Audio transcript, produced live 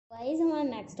Guys हमारा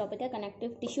next topic है connective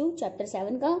tissue chapter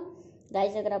 7 का।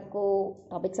 गाइस अगर आपको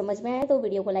टॉपिक समझ में आया तो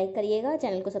वीडियो को लाइक करिएगा,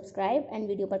 चैनल को सब्सक्राइब एंड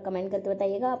वीडियो पर कमेंट करके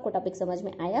बताइएगा आपको टॉपिक समझ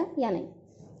में आया या नहीं।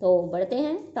 तो बढ़ते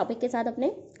हैं टॉपिक के साथ अपने।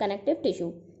 कनेक्टिव टिश्यू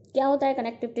क्या होता है?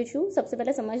 कनेक्टिव टिश्यू सबसे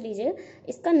पहले समझ लीजिए,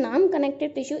 इसका नाम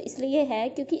कनेक्टिव टिश्यू इसलिए है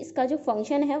क्योंकि इसका जो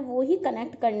फंक्शन है वो ही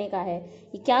कनेक्ट करने का है।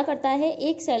 ये क्या करता है?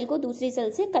 एक सेल को दूसरी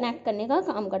सेल से कनेक्ट करने का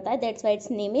काम करता है। That's why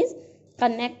it's name is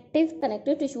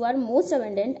connective tissue are most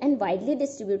abundant and widely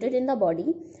distributed in the body.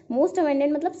 Most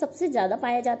abundant मतलब सबसे ज्यादा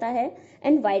पाया जाता है,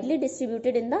 and widely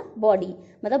distributed in the body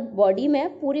मतलब बॉडी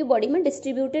में, पूरी बॉडी में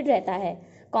डिस्ट्रीब्यूटेड रहता है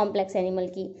कॉम्प्लेक्स एनिमल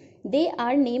की। They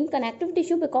are name connective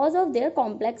tissue because of their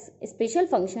complex special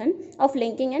function of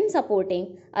linking and supporting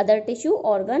other tissue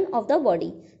organ of the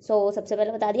body. सो सबसे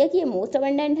पहले बता दिया कि ये मोस्ट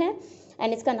अबेंडेंट है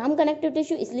एंड इसका नाम कनेक्टिव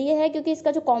टिश्यू इसलिए है क्योंकि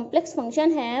इसका जो कॉम्प्लेक्स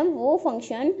फंक्शन है वो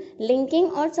फंक्शन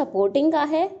लिंकिंग और सपोर्टिंग का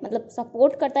है। मतलब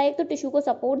सपोर्ट करता है, एक तो टिश्यू को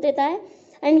सपोर्ट देता है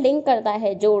एंड लिंक करता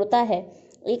है, जोड़ता है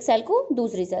एक सेल को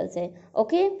दूसरी सेल से।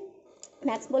 ओके,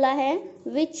 नेक्स्ट बोला है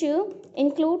which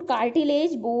include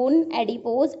cartilage, bone,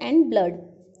 adipose and blood.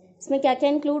 इसमें क्या क्या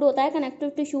इंक्लूड होता है कनेक्टिव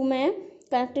टिश्यू में?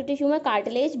 कनेक्टिव टिश्यू में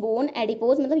कार्टिलेज, बोन,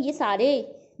 एडिपोज मतलब ये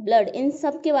सारे, ब्लड, इन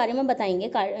सब के बारे में बताएंगे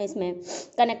इसमें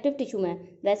कनेक्टिव टिश्यू में।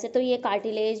 वैसे तो ये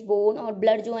कार्टिलेज, बोन और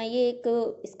ब्लड जो है ये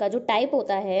एक इसका जो टाइप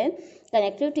होता है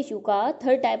कनेक्टिव टिश्यू का,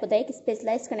 थर्ड टाइप होता है एक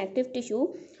स्पेशलाइज्ड कनेक्टिव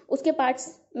टिश्यू। उसके पार्ट्स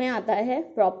में आता है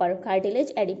प्रॉपर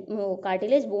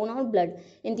कार्टिलेज, बोन और ब्लड।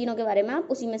 इन तीनों के बारे में आप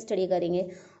उसी में स्टडी करेंगे।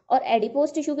 और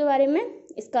एडिपोज टिश्यू के बारे में,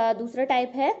 इसका दूसरा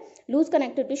टाइप है लूज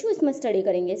कनेक्टिव टिश्यू, इसमें स्टडी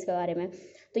करेंगे इसके बारे में।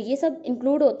 तो ये सब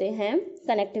इंक्लूड होते हैं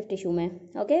कनेक्टिव टिश्यू में।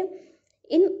 Okay,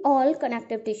 in all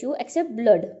connective tissue except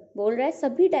blood, बोल रहा है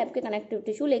सभी टाइप के कनेक्टिव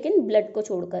टिश्यू लेकिन ब्लड को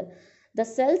छोड़कर। The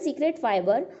cell secret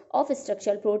fibre of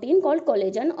structural protein called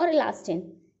collagen और इलास्टिन।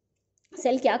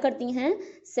 सेल क्या करती हैं?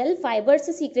 सेल फाइबर्स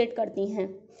से सीक्रेट करती हैं,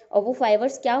 और वो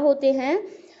फाइबर्स क्या होते हैं?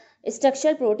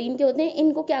 स्ट्रक्चरल प्रोटीन के होते हैं।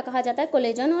 इनको क्या कहा जाता है?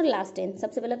 कोलेजन और इलास्टिन।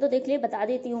 सबसे पहले तो देख लिए, बता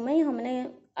देती हूँ मैं, हमने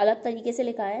अलग तरीके से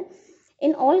लिखा है।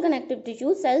 In all connective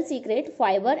tissue cell secret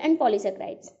fibre and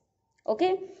polysaccharides. Okay,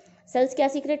 sales क्या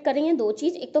सीक्रेट कर रही हैं? दो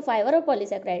चीज, एक तो फाइबर और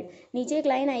पॉलीसेक्राइड। नीचे एक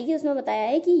लाइन आएगी उसमें बताया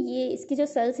है कि ये इसकी जो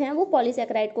सेल्स हैं वो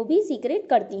पॉलीसेक्राइड को भी सीक्रेट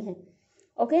करती हैं।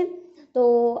 ओके,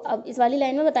 तो अब इस वाली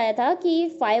लाइन में बताया था कि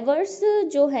फाइबर्स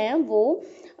जो हैं वो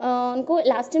उनको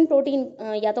इलास्टिन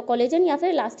प्रोटीन या तो कोलेजन या फिर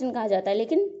इलास्टिन कहा जाता है,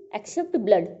 लेकिन एक्सेप्ट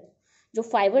ब्लड, जो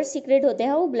फाइबर सीक्रेट होते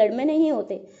हैं वो ब्लड में नहीं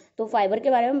होते। तो फाइबर के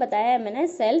बारे में बताया है मैंने,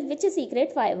 cell which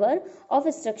secret fibre of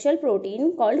structural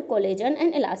protein called collagen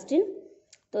and elastin.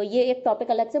 तो ये एक टॉपिक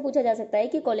अलग से पूछा जा सकता है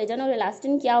कि कोलेजन और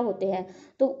इलास्टिन क्या होते हैं।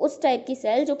 तो उस टाइप की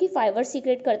सेल जो कि फाइबर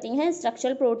सीक्रेट करती हैं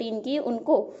स्ट्रक्चरल प्रोटीन की,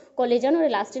 उनको कोलेजन और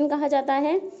इलास्टिन कहा जाता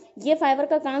है। ये फाइबर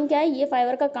का काम क्या है? ये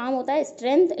फाइबर का काम होता है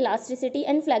strength, elasticity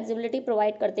and flexibility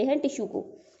provide करते हैं टिश्यू को।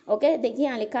 ओके, देखिए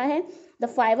यहाँ लिखा है the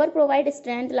fibre provide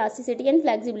strength, elasticity and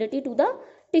flexibility to the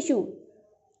tissue.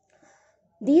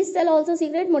 These cell also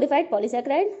secret modified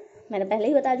polysaccharide. मैंने पहले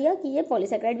ही बता दिया कि ये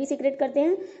पॉलीसेक्राइड भी सीक्रेट करते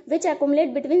हैं, विच accumulate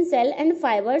between cell and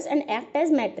fibres and act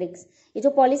as matrix. ये जो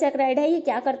पॉलीसेक्राइड है ये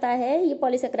क्या करता है? ये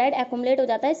पॉलीसेक्राइड एक्युमुलेट हो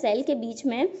जाता है सेल के बीच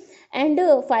में एंड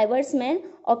फाइबर्स में,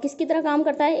 और किसकी तरह काम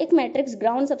करता है? एक मैट्रिक्स,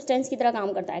 ग्राउंड सब्सटेंस की तरह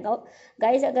काम करता है।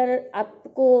 गाइज अगर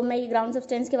आपको मैं ये ग्राउंड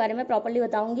सब्सटेंस के बारे में प्रॉपर्ली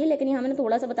बताऊंगी, लेकिन यहाँ मैंने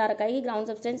थोड़ा सा बता रखा है कि ग्राउंड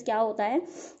सब्सटेंस क्या होता है।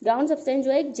 ग्राउंड सब्सटेंस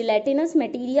जो है एक जिलेटिनस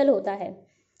मटेरियल होता है।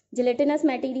 जिलेटिनस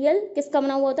मटेरियल किसका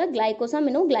बना हुआ होता है?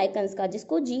 ग्लाइकोसामिनोग्लाइकन्स का,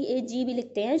 जिसको GAG भी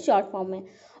लिखते हैं शॉर्ट फॉर्म में।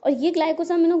 और ये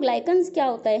ग्लाइकोसामिनोग्लाइकन्स क्या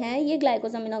होते हैं? ये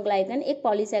ग्लाइकोसामिनोग्लाइकन एक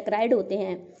पॉलीसेक्राइड होते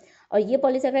हैं, और ये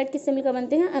पॉलीसेक्राइड किससे मिलकर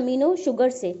बनते हैं? अमीनो शुगर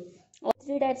से। और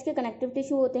 3 टाइप्स के कनेक्टिव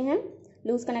टिश्यू होते हैं,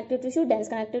 loose connective tissue, dense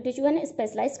connective tissue and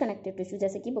specialised connective tissue,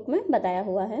 जैसे कि बुक में बताया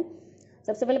हुआ है।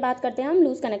 सबसे पहले बात करते हैं हम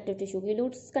लूज कनेक्टिव टिश्यू की।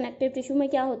 लूज कनेक्टिव टिश्यू में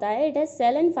क्या होता है? It has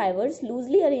cell and fibres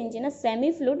loosely arrange in a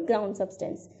semi fluid ground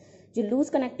substance. जो लूज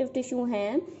कनेक्टिव टिश्यू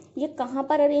हैं ये कहाँ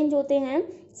पर अरेंज होते हैं?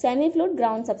 सेमी फ्लूइड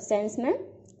ग्राउंड सब्सटेंस में।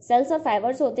 सेल्स और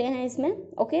फाइबर्स होते हैं इसमें,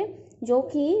 ओके, जो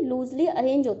कि लूजली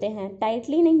अरेंज होते हैं,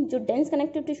 टाइटली नहीं। जो डेंस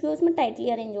कनेक्टिव टिश्यू है उसमें टाइटली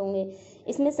अरेंज होंगे,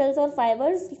 इसमें सेल्स और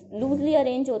फाइबर्स लूजली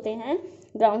अरेंज होते हैं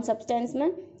ग्राउंड सब्सटेंस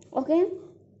में। ओके,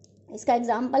 इसका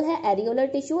एग्जाम्पल है एरियोलर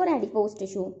टिश्यू और एडिपोज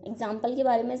टिश्यू। एग्जाम्पल के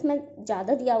बारे में इसमें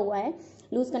ज़्यादा दिया हुआ है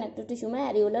लूज कनेक्टिव टिश्यू में,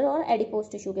 एरियोलर और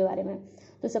एडिपोज टिश्यू के बारे में।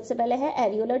 तो सबसे पहले है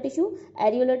एरियोलर टिश्यू।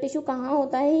 एरियोलर टिश्यू कहाँ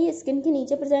होता है? ये स्किन के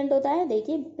नीचे प्रेजेंट होता है,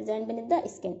 देखिए present beneath the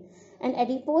skin. And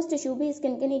adipose tissue भी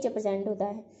स्किन के नीचे प्रेजेंट होता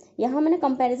है। यहाँ मैंने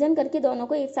कंपैरिजन करके दोनों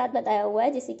को एक साथ बताया हुआ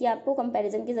है, जिससे कि आपको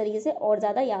कंपैरिजन के जरिए से और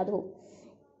ज़्यादा याद हो।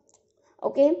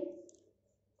 Okay,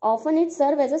 often it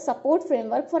serve as a support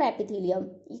framework for epithelium.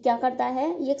 ये क्या करता है?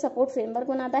 ये एक सपोर्ट फ्रेमवर्क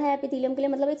बनाता है एपिथेलियम के लिए,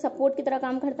 मतलब एक सपोर्ट की तरह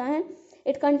काम करता है।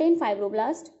 It contain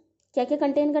fibroblast. क्या क्या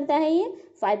कंटेन करता है ये?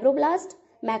 Fibroblast,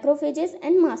 macrophages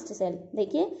and mast cell.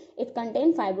 देखिए, it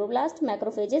contain fibroblast,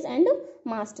 macrophages and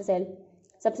mast cell.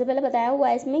 सबसे पहले बताया हुआ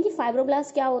है इसमें कि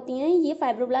फाइब्रोब्लास्ट क्या होती हैं। ये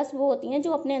फाइब्रोब्लास्ट वो होती हैं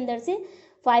जो अपने अंदर से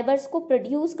फाइबर्स को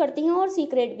प्रोड्यूस करती हैं और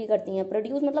सीक्रेट भी करती हैं।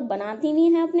 प्रोड्यूस मतलब बनाती भी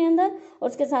हैं अपने अंदर और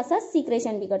उसके साथ साथ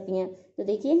सीक्रेशन भी करती हैं। तो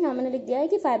देखिए यहाँ मैंने लिख दिया है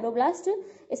कि फाइब्रोब्लास्ट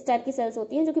इस टाइप की सेल्स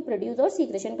होती हैं जो कि प्रोड्यूस और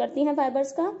सीक्रेशन करती हैं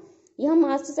फाइबर्स का। यह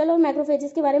मास्ट सेल और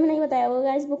मैक्रोफेजेस के बारे में नहीं बताया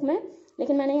होगा इस बुक में,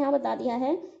 लेकिन मैंने यहाँ बता दिया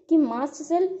है कि मास्ट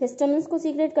सेल हिस्टामिन्स को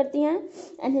सीक्रेट करती हैं।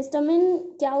 एंड हिस्टामिन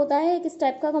क्या होता है, एक इस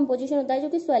टाइप का कंपोजिशन होता है जो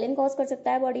कि स्वेलिंग कॉज कर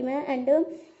सकता है बॉडी में एंड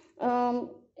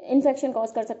इन्फेक्शन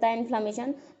कॉज कर सकता है,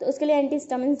 इन्फ्लामेशन। तो उसके लिए एंटी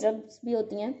हिस्टामिन ड्रग्स भी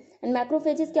होती हैं। एंड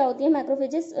मैक्रोफेजेस क्या होती है,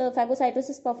 मैक्रोफेजेस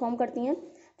फैगोसाइटोसिस परफॉर्म करती हैं।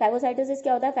 फैगोसाइटोसिस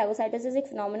क्या होता है, फैगोसाइटोसिस एक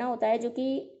फिनोमेना होता है जो कि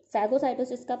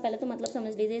फैगोसाइटोसिस का पहले तो मतलब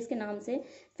समझ लीजिए इसके नाम से।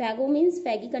 फैगो मीन्स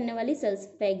फैगी करने वाली सेल्स,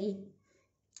 फैगी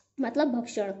मतलब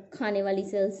भक्षण, खाने वाली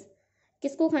सेल्स।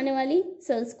 किसको खाने वाली,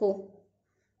 सेल्स को।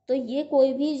 तो ये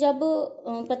कोई भी जब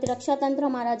प्रतिरक्षा तंत्र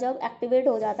हमारा जब एक्टिवेट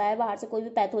हो जाता है, बाहर से कोई भी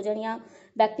पैथोजन या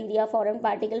बैक्टीरिया, फॉरेन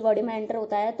पार्टिकल बॉडी में एंटर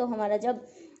होता है, तो हमारा जब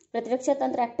प्रतिरक्षा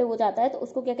तंत्र एक्टिव हो जाता है तो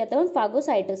उसको क्या कहते हैं,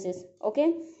 फैगोसाइटोसिस। ओके,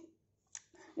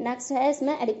 नेक्स्ट है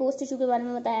इसमें एडिपोज टिश्यू के बारे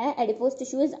में बताया है। Adipose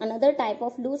tissue is another type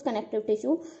of loose connective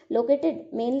tissue located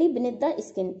mainly beneath the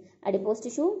skin. Adipose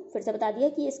tissue फिर से बता दिया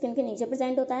कि स्किन के नीचे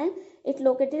प्रेजेंट होता है। इट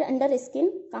लोकेटेड अंडर स्किन,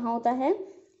 कहाँ होता है,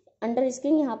 अंडर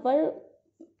स्किन। यहाँ पर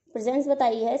प्रेजेंस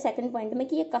बताई है सेकंड पॉइंट में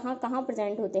कि ये कहाँ कहाँ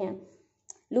प्रेजेंट होते हैं।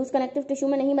 लूज कनेक्टिव टिश्यू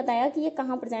में नहीं बताया कि ये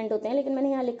कहाँ प्रेजेंट होते हैं, लेकिन मैंने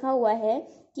यहाँ लिखा हुआ है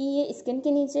कि ये स्किन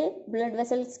के नीचे, ब्लड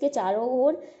वेसल्स के चारों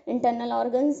ओर, इंटरनल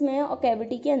ऑर्गन्स में और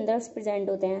कैविटी के अंदर प्रेजेंट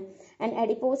होते हैं। एंड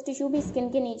एडिपोज टिश्यू भी स्किन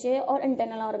के नीचे और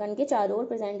इंटरनल ऑर्गन के चारों ओर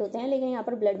प्रेजेंट होते हैं, लेकिन यहाँ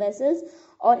पर ब्लड वेसल्स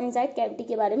और इनसाइड कैविटी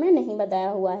के बारे में नहीं बताया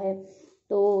हुआ है।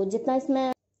 तो जितना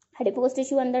इसमें एडिपोज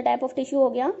टिश्यू अंदर टाइप ऑफ टिश्यू हो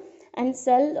गया। And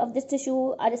cell of this tissue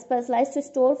are specialised to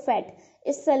store fat.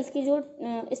 इस सेल्स की जो,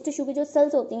 इस टिश्यू की जो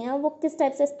सेल्स होती हैं वो किस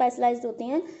टाइप से स्पेशलाइज्ड होती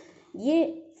हैं, ये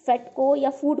फैट को या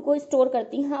फूड को स्टोर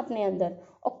करती हैं अपने अंदर।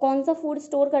 और कौन सा फूड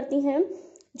स्टोर करती हैं,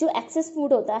 जो एक्सेस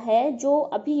फूड होता है जो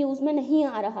अभी यूज में नहीं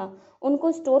आ रहा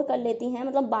उनको स्टोर कर लेती हैं,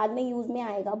 मतलब बाद में यूज में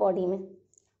आएगा बॉडी में।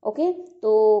 ओके,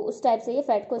 तो उस टाइप से ये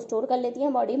फैट को स्टोर कर लेती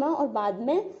हैं बॉडी में और बाद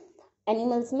में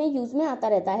एनिमल्स में यूज में आता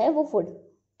रहता है वो फूड।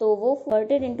 तो वो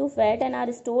converted into fat and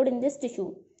are stored in this tissue.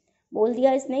 बोल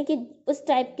दिया इसने कि उस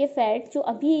टाइप के फैट जो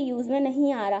अभी यूज में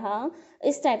नहीं आ रहा,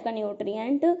 इस टाइप का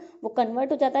न्यूट्रिएंट वो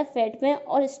कन्वर्ट हो जाता है फैट में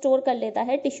और स्टोर कर लेता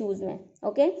है टिश्यूज में।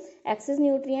 Okay, access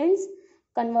nutrients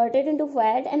converted into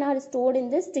fat and are stored in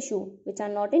this tissue which are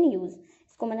not in use.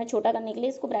 इसको मैंने छोटा करने के लिए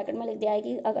इसको ब्रैकेट में लिख दिया है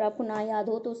कि अगर आपको ना याद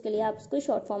हो तो उसके लिए आप इसको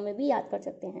शॉर्ट फॉर्म में भी याद कर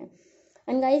सकते हैं।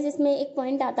 एंड गाइज इसमें एक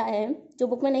पॉइंट आता है जो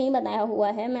बुक में नहीं बताया हुआ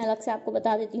है, मैं अलग से आपको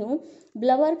बता देती हूँ।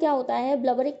 ब्लबर क्या होता है,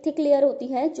 ब्लबर एक थिक लेयर होती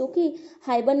है जो कि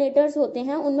हाइबरनेटर्स होते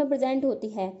हैं उनमें प्रेजेंट होती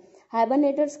है।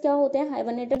 हाइबरनेटर्स क्या होते हैं,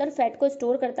 हाइबरनेटर फैट को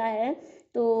स्टोर करता है,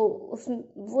 तो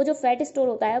वो जो फैट स्टोर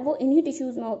होता है वो इन्हीं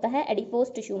टिश्यूज में होता है,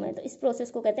 एडिपोज टिश्यू में। तो इस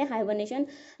प्रोसेस को कहते हैं हाइबरनेशन।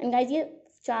 एंड गाइज ये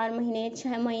 4 महीने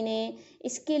 6 महीने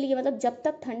इसके लिए, मतलब जब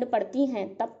तक ठंड पड़ती है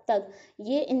तब तक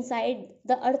ये इनसाइड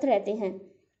द अर्थ रहते हैं,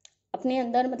 अपने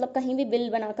अंदर मतलब कहीं भी बिल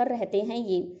बनाकर रहते हैं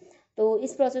ये। तो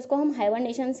इस प्रोसेस को हम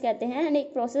हाइबरनेशंस कहते हैं। एंड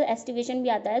एक प्रोसेस एस्टिवेशन भी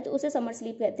आता है तो उसे समर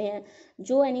स्लीप कहते हैं।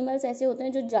 जो एनिमल्स ऐसे होते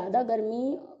हैं जो ज़्यादा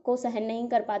गर्मी को सहन नहीं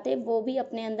कर पाते, वो भी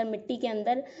अपने अंदर मिट्टी के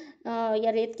अंदर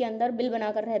या रेत के अंदर बिल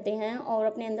बनाकर रहते हैं और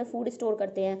अपने अंदर फूड स्टोर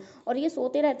करते हैं। और ये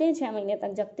सोते रहते हैं 6 महीने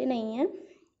तक, जगते नहीं हैं।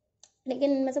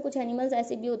 लेकिन इनमें से कुछ एनिमल्स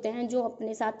ऐसे भी होते हैं जो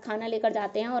अपने साथ खाना लेकर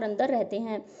जाते हैं और अंदर रहते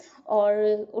हैं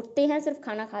और उठते हैं, सिर्फ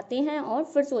खाना खाते हैं और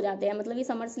फिर सो जाते हैं। मतलब ये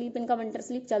समर स्लीप, इनका विंटर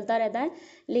स्लीप चलता रहता है,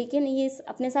 लेकिन ये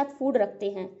अपने साथ फूड रखते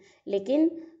हैं। लेकिन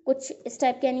कुछ इस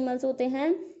टाइप के एनिमल्स होते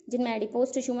हैं जिनमें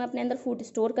एडिपोज टिश्यू में अपने अंदर फूड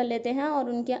स्टोर कर लेते हैं और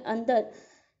उनके अंदर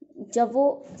जब वो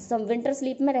विंटर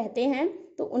स्लीप में रहते हैं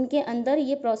तो उनके अंदर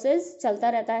ये प्रोसेस चलता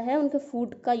रहता है, उनके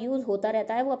फूड का यूज़ होता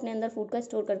रहता है, वो अपने अंदर फूड का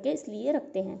स्टोर करके इसलिए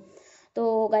रखते हैं।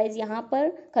 तो गाइज यहाँ पर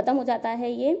ख़त्म हो जाता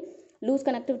है ये लूज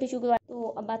कनेक्टिव टिश्यू के बारे में। तो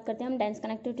अब बात करते हैं हम डेंस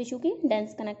कनेक्टिव टिश्यू की।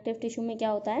 डेंस कनेक्टिव टिश्यू में क्या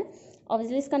होता है,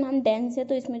 ऑब्वियसली इसका नाम डेंस है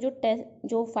तो इसमें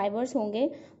जो फाइबर्स होंगे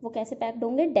वो कैसे पैक्ड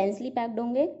होंगे, डेंसली पैक्ड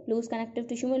होंगे। लूज कनेक्टिव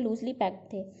टिश्यू में लूजली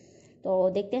पैक्ड थे। तो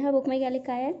देखते हैं बुक में क्या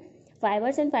लिखा है।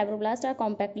 Fibers and fibroblasts are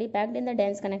compactly packed in the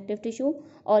dense connective tissue.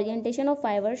 Orientation of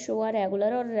fibers show a regular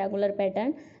or irregular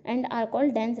pattern and are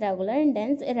called dense regular and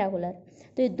dense irregular.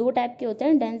 तो ये 2 टाइप के होते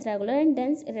हैं, dense regular and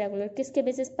dense irregular. किसके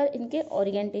basis पर, इनके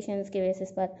orientations के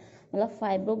basis पर। मतलब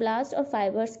फाइब्रोब्लास्ट और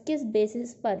फाइबर्स किस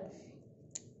बेसिस पर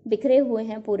बिखरे हुए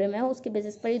हैं पूरे में, उसके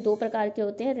बेसिस पर ये 2 प्रकार के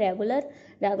होते हैं।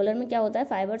 रेगुलर में क्या होता है,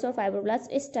 फाइबर्स और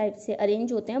फाइब्रोब्लास्ट इस टाइप से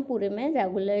अरेंज होते हैं पूरे में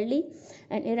रेगुलरली।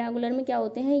 एंड इरेगुलर में क्या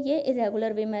होते हैं, ये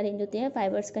इरेगुलर वे में अरेंज होते हैं।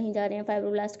 फाइबर्स कहीं जा रहे हैं,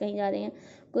 फाइब्रोब्लास्ट कहीं जा रहे हैं,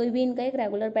 कोई भी इनका एक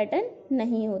रेगुलर पैटर्न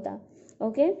नहीं होता।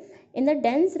 Okay. In the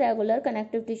dense regular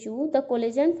connective tissue the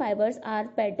collagen fibres are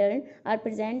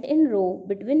present in row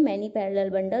between many parallel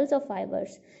bundles of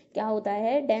fibres. क्या होता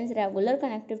है, डेंस रेगुलर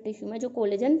कनेक्टिव टिश्यू में जो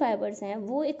कोलेजन फाइबर्स हैं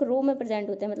वो एक रो में प्रेजेंट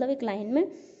होते हैं, मतलब एक लाइन में,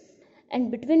 and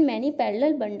between many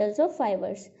parallel bundles of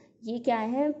fibres. ये क्या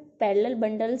है, पैरेलल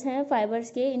बंडल्स हैं फाइबर्स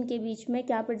के, इनके बीच में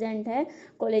क्या प्रेजेंट है,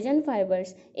 कोलेजन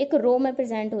फाइबर्स, एक रो में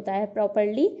प्रेजेंट होता है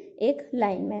प्रॉपरली एक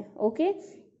लाइन में। ओके।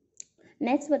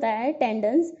 नेक्स्ट बताया है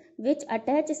tendons which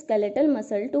attach skeletal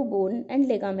muscle to bone and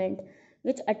ligament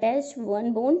which attach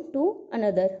one bone to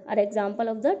another are example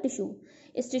of the tissue.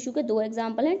 इस टिश्यू के 2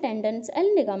 एग्जाम्पल हैं, टेंडन्स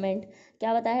एंड लिगामेंट।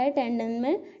 क्या बताया है, टेंडन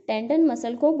में टेंडन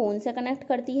मसल को बोन से कनेक्ट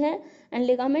करती है एंड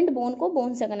लिगामेंट बोन को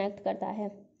बोन से कनेक्ट करता है।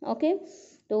 ओके,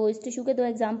 तो इस टिश्यू के 2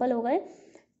 एग्जाम्पल हो गए।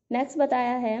 नेक्स्ट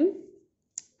बताया है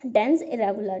dense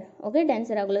irregular. Okay,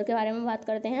 dense irregular के बारे में बात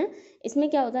करते हैं। इसमें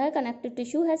क्या होता है, connective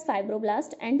tissue has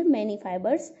fibroblast and many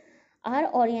fibres are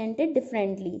oriented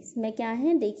differently. इसमें क्या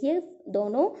है, देखिए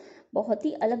दोनों बहुत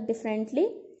ही अलग डिफरेंटली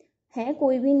हैं,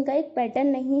 कोई भी इनका एक पैटर्न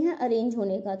नहीं है अरेंज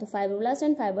होने का। तो fibroblast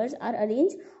and fibres are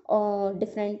arrange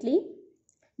differently.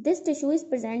 This tissue is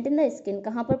present in the skin.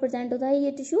 कहाँ पर प्रेजेंट होता है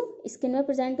ये टिश्यू, स्किन में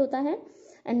प्रेजेंट होता है।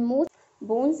 And most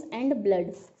bones and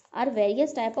blood are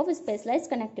various type of specialised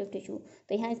connective tissue.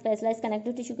 तो यहाँ स्पेशलाइज्ड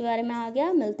कनेक्टिव टिश्यू के बारे में आ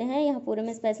गया। मिलते हैं, यहाँ पूरे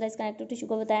में स्पेशलाइज्ड कनेक्टिव टिश्यू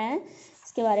को बताया है,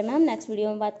 इसके बारे में हम नेक्स्ट वीडियो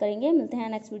में बात करेंगे। मिलते हैं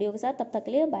नेक्स्ट वीडियो के साथ, तब तक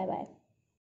के लिए बाय बाय।